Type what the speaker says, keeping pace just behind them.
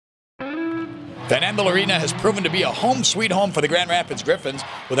Andel Arena has proven to be a home sweet home for the Grand Rapids Griffins.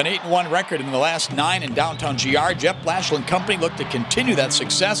 With an 8-1 record in the last 9 in downtown GR, Jeff Blashill and company look to continue that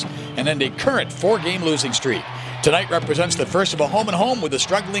success and end a current 4-game losing streak. Tonight represents the first of a home-and-home with the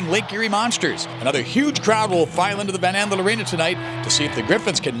struggling Lake Erie Monsters. Another huge crowd will file into the Andel Arena tonight to see if the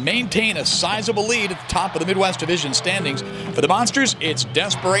Griffins can maintain a sizable lead at the top of the Midwest Division standings. For the Monsters, it's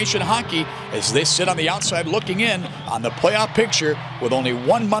desperation hockey as they sit on the outside looking in on the playoff picture with only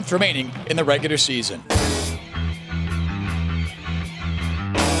 1 month remaining in the regular season.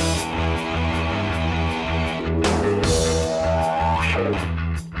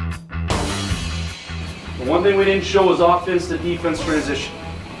 The one thing we didn't show was offense to defense transition.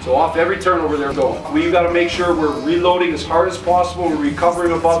 So off every turnover they're going. We've got to make sure we're reloading as hard as possible, we're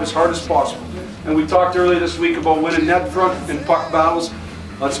recovering above as hard as possible. And we talked earlier this week about winning net front and puck battles.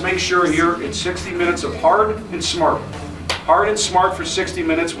 Let's make sure here it's 60 minutes of hard and smart. Hard and smart for 60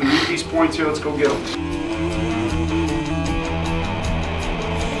 minutes. We need these points here, let's go get them.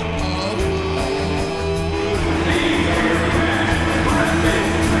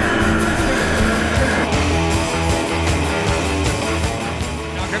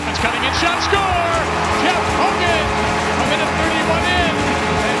 Shot score! Jeff Hogan, a minute 31 in,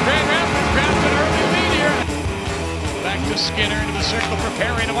 and Grand Rapids grabs an early lead here. Back to Skinner into the circle for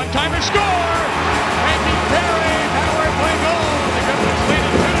Perry, and a one-timer score! Frankie Perry, power play goal. The Griffins lead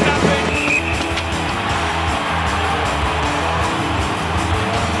it 2-0.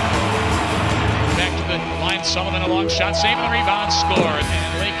 Back to the line, Sullivan, a long shot, saving the rebound, scored,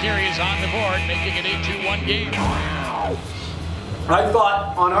 and Lake Erie is on the board, making it a 2-1 game. I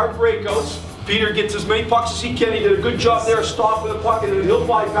thought on our breakouts, Peter gets as many pucks as he can. He did a good job there, stop with a puck, and then he'll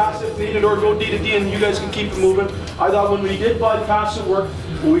bypass it if needed or go D to D, and you guys can keep it moving. I thought when we did bypass it work,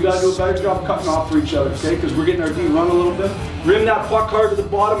 well, we got to do a better job cutting off for each other, okay? Because we're getting our D run a little bit. Rim that puck hard to the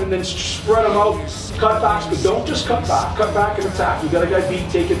bottom and then spread them out. Cutbacks, but don't just cut back and attack. We got a guy beat,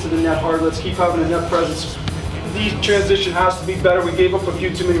 take it to the net hard. Let's keep having a net presence. The transition has to be better. We gave up a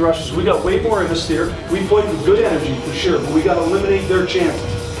few too many rushes. We got way more in this here. We played with good energy for sure, but we got to eliminate their chances.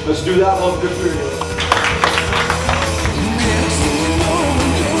 Let's do that. Love, good for you.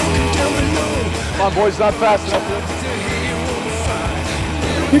 Come on, boys, not fast enough.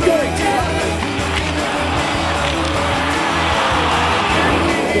 Keep going.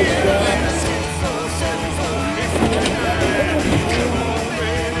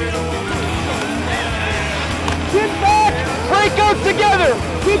 Break out together,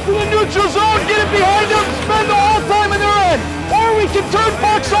 get to the neutral zone, get it behind them, spend the whole time in their end. Or we can turn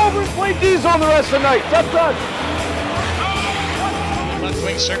pucks over and play D-zone the rest of the night. That's done. Left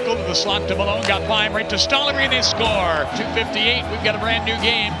wing circle to the slot to Malone, got by right to Stollery, and they score. 2:58, we've got a brand new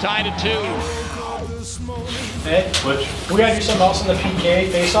game, tied at 2. Hey, we gotta do something else in the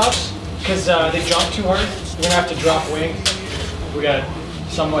PK face-offs, because they jump too hard. We're gonna have to drop wing. We gotta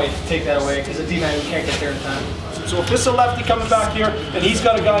some way take that away, because the D-man, we can't get there in time. So if this is a lefty coming back here, and he's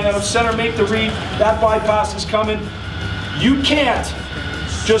got a guy out of center, make the read, that bypass is coming. You can't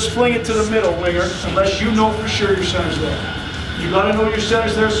just fling it to the middle winger unless you know for sure your center's there. You gotta know your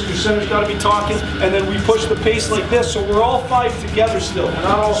center's there, so your center's gotta be talking, and then we push the pace like this, so we're all 5 together still. We're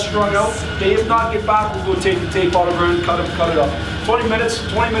not all strung out. They if not get back, we'll go take the tape out of her and cut it up. 20 minutes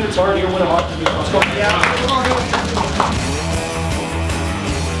hard here, win a hockey game. Let's go. Yeah.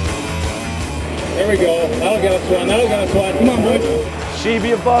 There we go. That'll get us one. That'll get us one. Come on, boys. She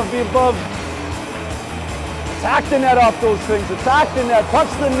be above, be above. Attack the net off those things. Attack the net.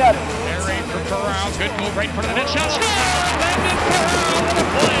 Touch the net. Perry for Corral. Good move right in front of the net. Shot score! Landon Corral with a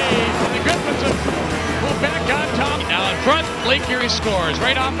play. And the Griffins have moved back on top. Now in front, Lake Erie scores.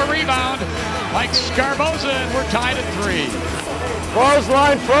 Right off a rebound. Mike Scarboza, and we're tied at 3. Froze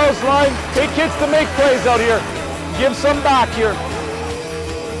line. Take kids to make plays out here. Give some back here.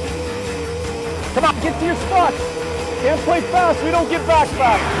 Come on, get to your spots. Can't play fast, we don't get back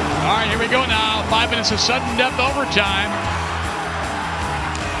fast. All right, here we go now. 5 minutes of sudden death overtime.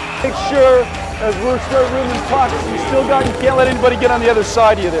 Make sure, as we're starting room and talk, you can't let anybody get on the other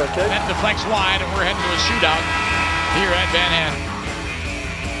side of you there, okay? That deflects wide, and we're heading to a shootout here at Van Hannon.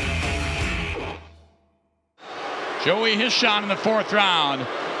 Joey, his shot in the 4th round.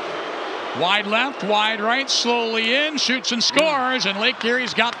 Wide left, wide right, slowly in, shoots and scores, and Lake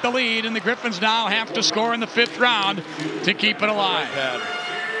Erie's got the lead, and the Griffins now have to score in the 5th round to keep it alive.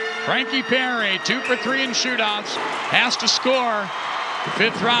 Frankie Perry, 2 for 3 in shootouts, has to score.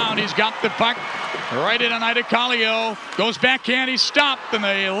 5th round, he's got the puck right in on Idacalio, goes backhand, he's stopped, and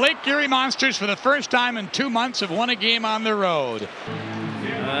the Lake Erie Monsters for the first time in 2 months have won a game on the road.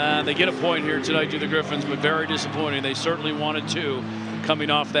 They get a point here tonight to the Griffins, but very disappointing. They certainly wanted to. coming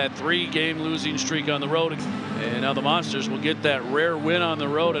off that 3-game losing streak on the road. And now the Monsters will get that rare win on the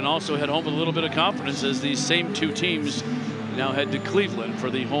road and also head home with a little bit of confidence as these same 2 teams now head to Cleveland for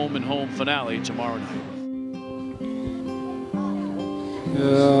the home-and-home finale tomorrow night.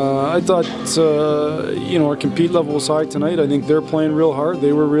 I thought, you know, our compete level was high tonight. I think they're playing real hard.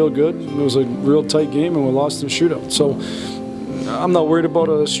 They were real good. It was a real tight game, and we lost in a shootout. So I'm not worried about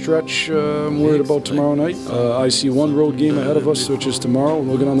a stretch. I'm worried about tomorrow night. I see one road game ahead of us, which is tomorrow.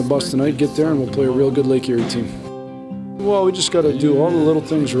 We'll get on the bus tonight, get there, and we'll play a real good Lake Erie team. Well, we just got to do all the little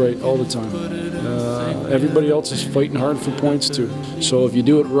things right all the time. Everybody else is fighting hard for points too. So if you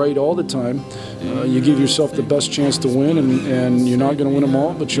do it right all the time, you give yourself the best chance to win, and you're not going to win them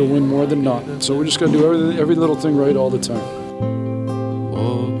all, but you'll win more than not. So we just got to do every little thing right all the time.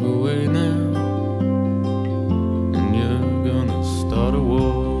 Walk away now, and you're gonna start a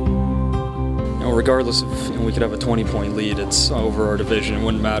war. You know, regardless of, you know, we could have a 20-point lead, it's over our division. It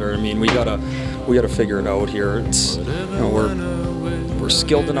wouldn't matter. I mean, we gotta figure it out here. It's, you know, we're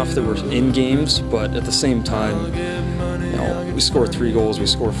skilled enough that we're in games, but at the same time, you know, we score 3 goals, we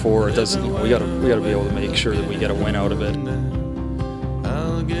score 4. It doesn't. You know, we gotta be able to make sure that we get a win out of it.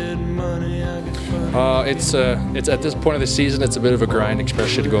 It's at this point of the season, it's a bit of a grind,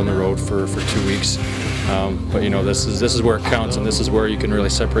 especially to go on the road for 2 weeks. But you know, this is where it counts, and this is where you can really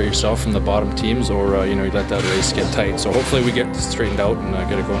separate yourself from the bottom teams, or you know, you let that race get tight. So hopefully we get straightened out and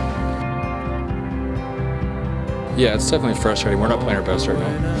get it going. Yeah, it's definitely frustrating. We're not playing our best right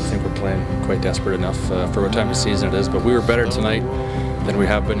now. I think we're playing quite desperate enough for what time of season it is. But we were better tonight than we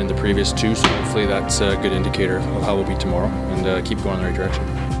have been in the previous 2, so hopefully that's a good indicator of how we'll be tomorrow, and keep going in the right direction.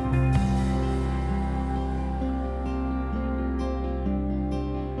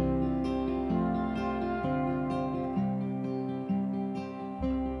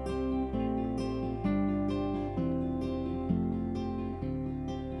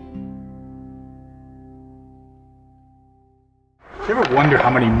 You ever wonder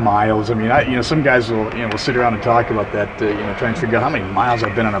how many miles? I mean, you know, some guys will, you know, will sit around and talk about that, you know, trying to figure out how many miles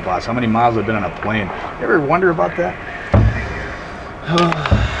I've been on a bus, how many miles I've been on a plane. You ever wonder about that? Oh,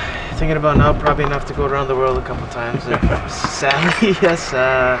 thinking about now, probably enough to go around the world a couple times. Sadly, yes.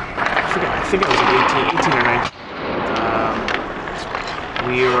 I think it was like 18 or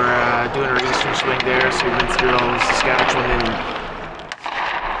 19. We were doing our Eastern swing there, so we went through all of Saskatchewan, and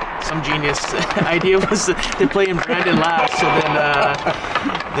some genius idea was to play in Brandon last, so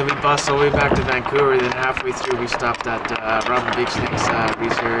then we bus all the way back to Vancouver. Then halfway through we stopped at Robin Big Snake's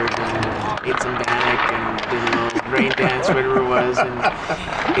Reserve and ate some bannock and did a little rain dance, whatever it was, and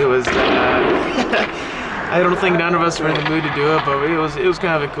it was I don't think none of us were in the mood to do it, but it was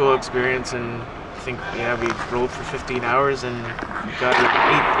kind of a cool experience. And I think, yeah, we rode for 15 hours and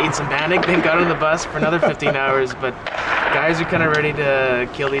ate some bannock, then got on the bus for another 15 hours. But guys are kind of ready to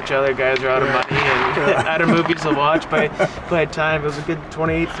kill each other. Guys are out of money and out of movies to watch by time. It was a good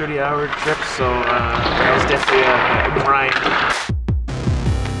 28, 30-hour trip, so that was definitely a grind.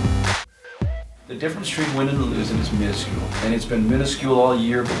 The difference between winning and losing is minuscule, and it's been minuscule all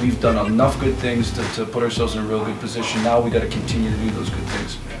year, but we've done enough good things to put ourselves in a real good position. Now we got to continue to do those good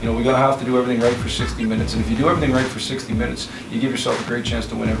things. You know, we're going to have to do everything right for 60 minutes, and if you do everything right for 60 minutes, you give yourself a great chance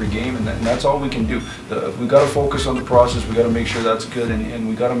to win every game, and that's all we can do. We got to focus on the process. We got to make sure that's good, and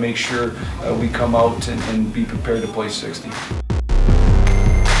we got to make sure we come out and be prepared to play 60.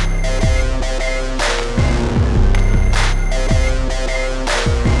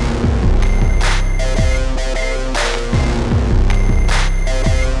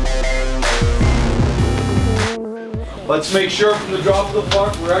 Let's make sure from the drop of the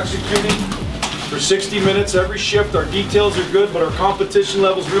puck we're executing for 60 minutes every shift. Our details are good, but our competition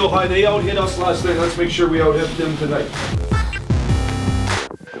level's real high. They out-hit us last night. Let's make sure we out-hit them tonight.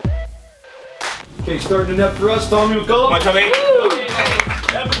 Okay, starting the net for us, Tommy McCullough.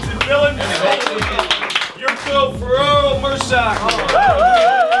 Evans and Dillon. You're Phil Ferraro, Mersack.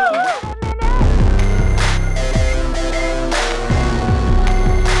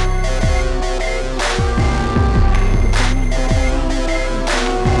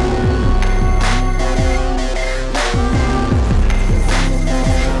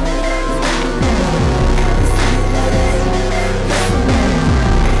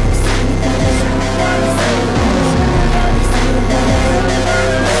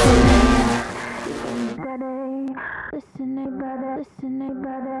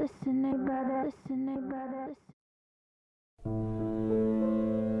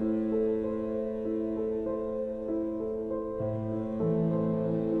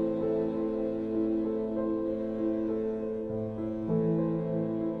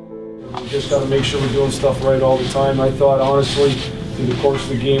 We just got to make sure we're doing stuff right all the time. I thought, honestly, through the course of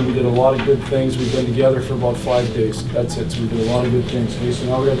the game, we did a lot of good things. We've been together for about 5 days. That's it. So we did a lot of good things. Okay, so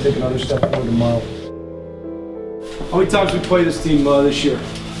now we got to take another step forward tomorrow. How many times we play this team this year?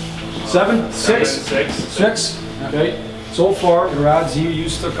 7? 6? 6. Okay. So far, Radz, you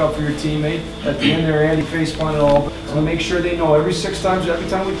stuck up for your teammate. At the end there, Andy faceplant and all. I'm gonna make sure they know every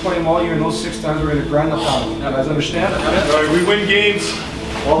time we play them all year, and those 6 times we're gonna grind the pound. You guys understand? All right, we win games.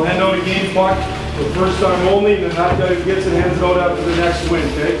 I'll hand out a game puck for the first time only, and then that guy who gets it hands it out after the next win.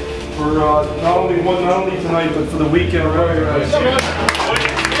 Okay? For not only tonight, but for the weekend. Right?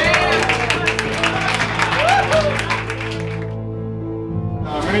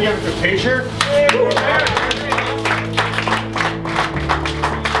 I'm gonna give it to Pacer.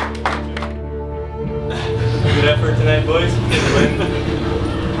 Good effort tonight, boys. Good win.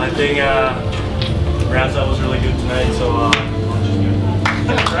 I think Mansell was really good tonight, so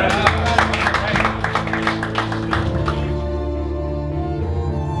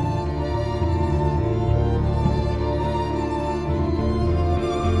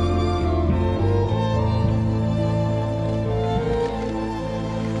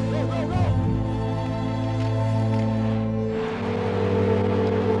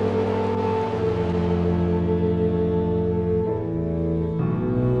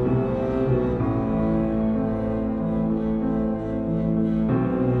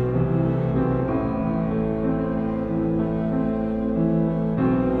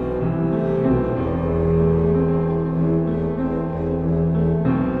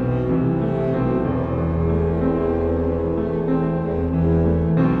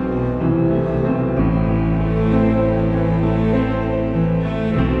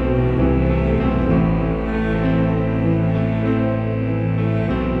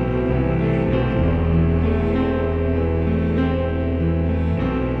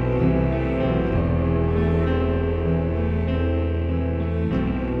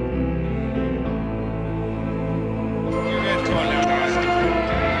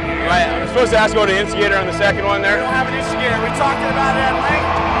Supposed to ask about an instigator on the second one there. We don't have an instigator. We talked about it at length.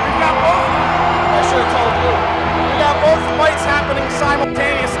 We've got both. I should have told you. We got both fights happening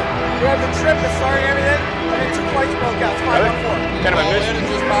simultaneously. We have the trip that started everything, and then 2 fights broke out. It's 5-on-4. Kind of a mission.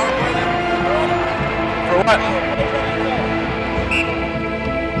 For what?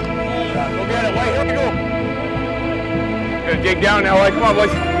 Go get it, White. Here we go. Gonna dig down now, White. Come on,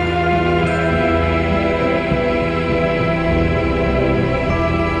 boys.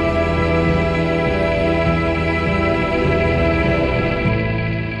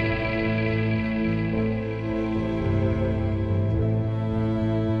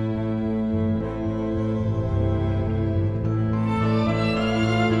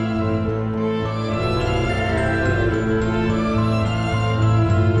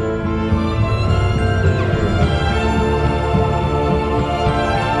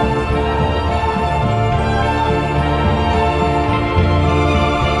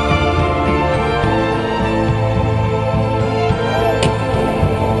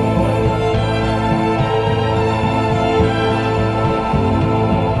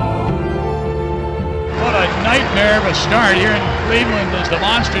 Start here in Cleveland as the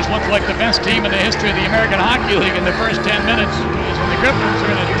Monsters look like the best team in the history of the American Hockey League in the first 10 minutes, and the Griffins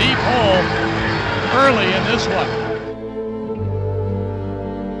are in a deep hole early in this one.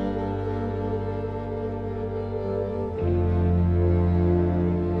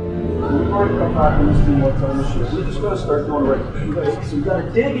 We've already come back on this team one time this year. We're just going to start doing right. So you got to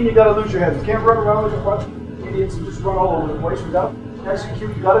dig and you got to lose your head. You can't run around like a bunch of idiots and just run all over the place. We got to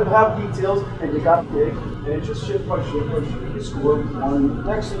execute. You got to have details, and you got to dig. And it's just shift by shift by shift. You score one.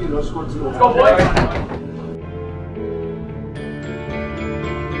 Next thing you know, score 2. Let's go, boys!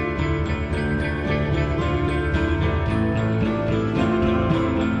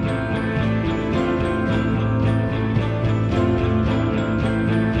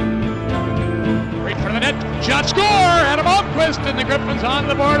 Right for the net. Shot score! Adam Almquist, and the Griffins on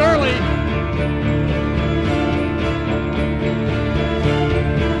the board early.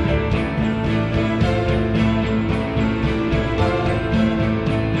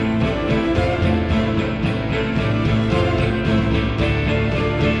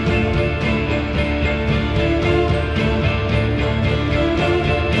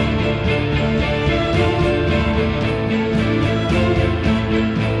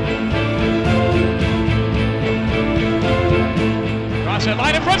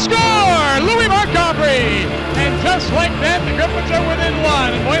 Line in front, score! Louis Marc-Aubry! And just like that, the Griffins are within 1.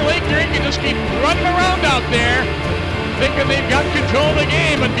 And boy, Lake Erie can just keep running around out there, thinking they've got control of the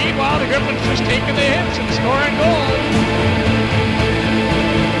game. But meanwhile, the Griffins just taking the hits and scoring goals.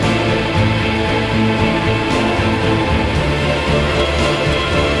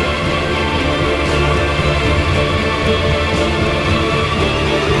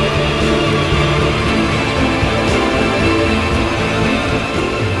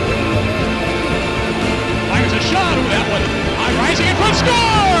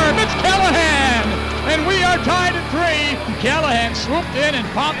 Score! It's Callahan! And we are tied at 3. Callahan swooped in and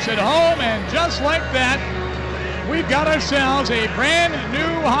pops it home, and just like that, we've got ourselves a brand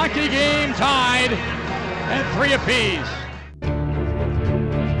new hockey game tied at 3 apiece.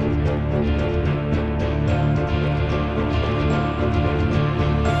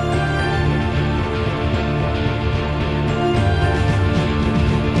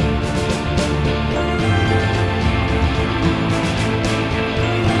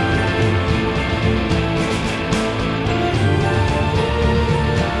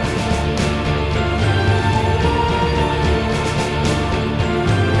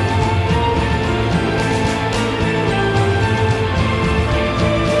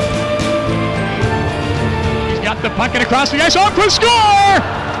 The puck across the ice. Almquist score!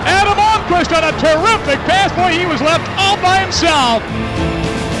 Adam Almquist on a terrific pass. Boy, he was left all by himself.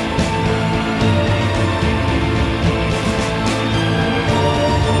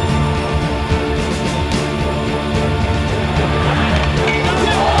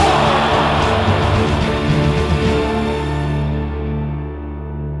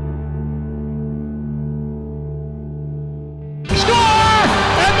 Score!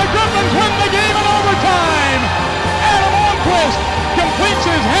 And the Griffins win the game in overtime. Completes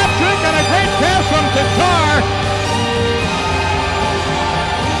his hat trick on a great pass from Tatar.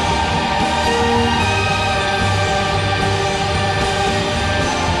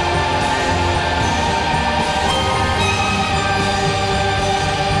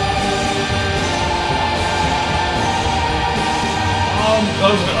 That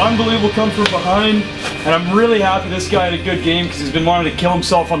was an unbelievable come from behind, and I'm really happy this guy had a good game because he's been wanting to kill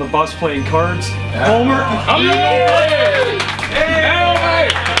himself on the bus playing cards. Homer.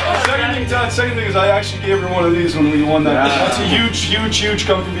 Second thing is I actually gave her one of these when we won that. That's a huge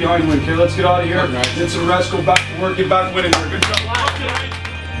come from behind win. Okay, let's get out of here. Get some rest, go back to work, get back winning. Good job.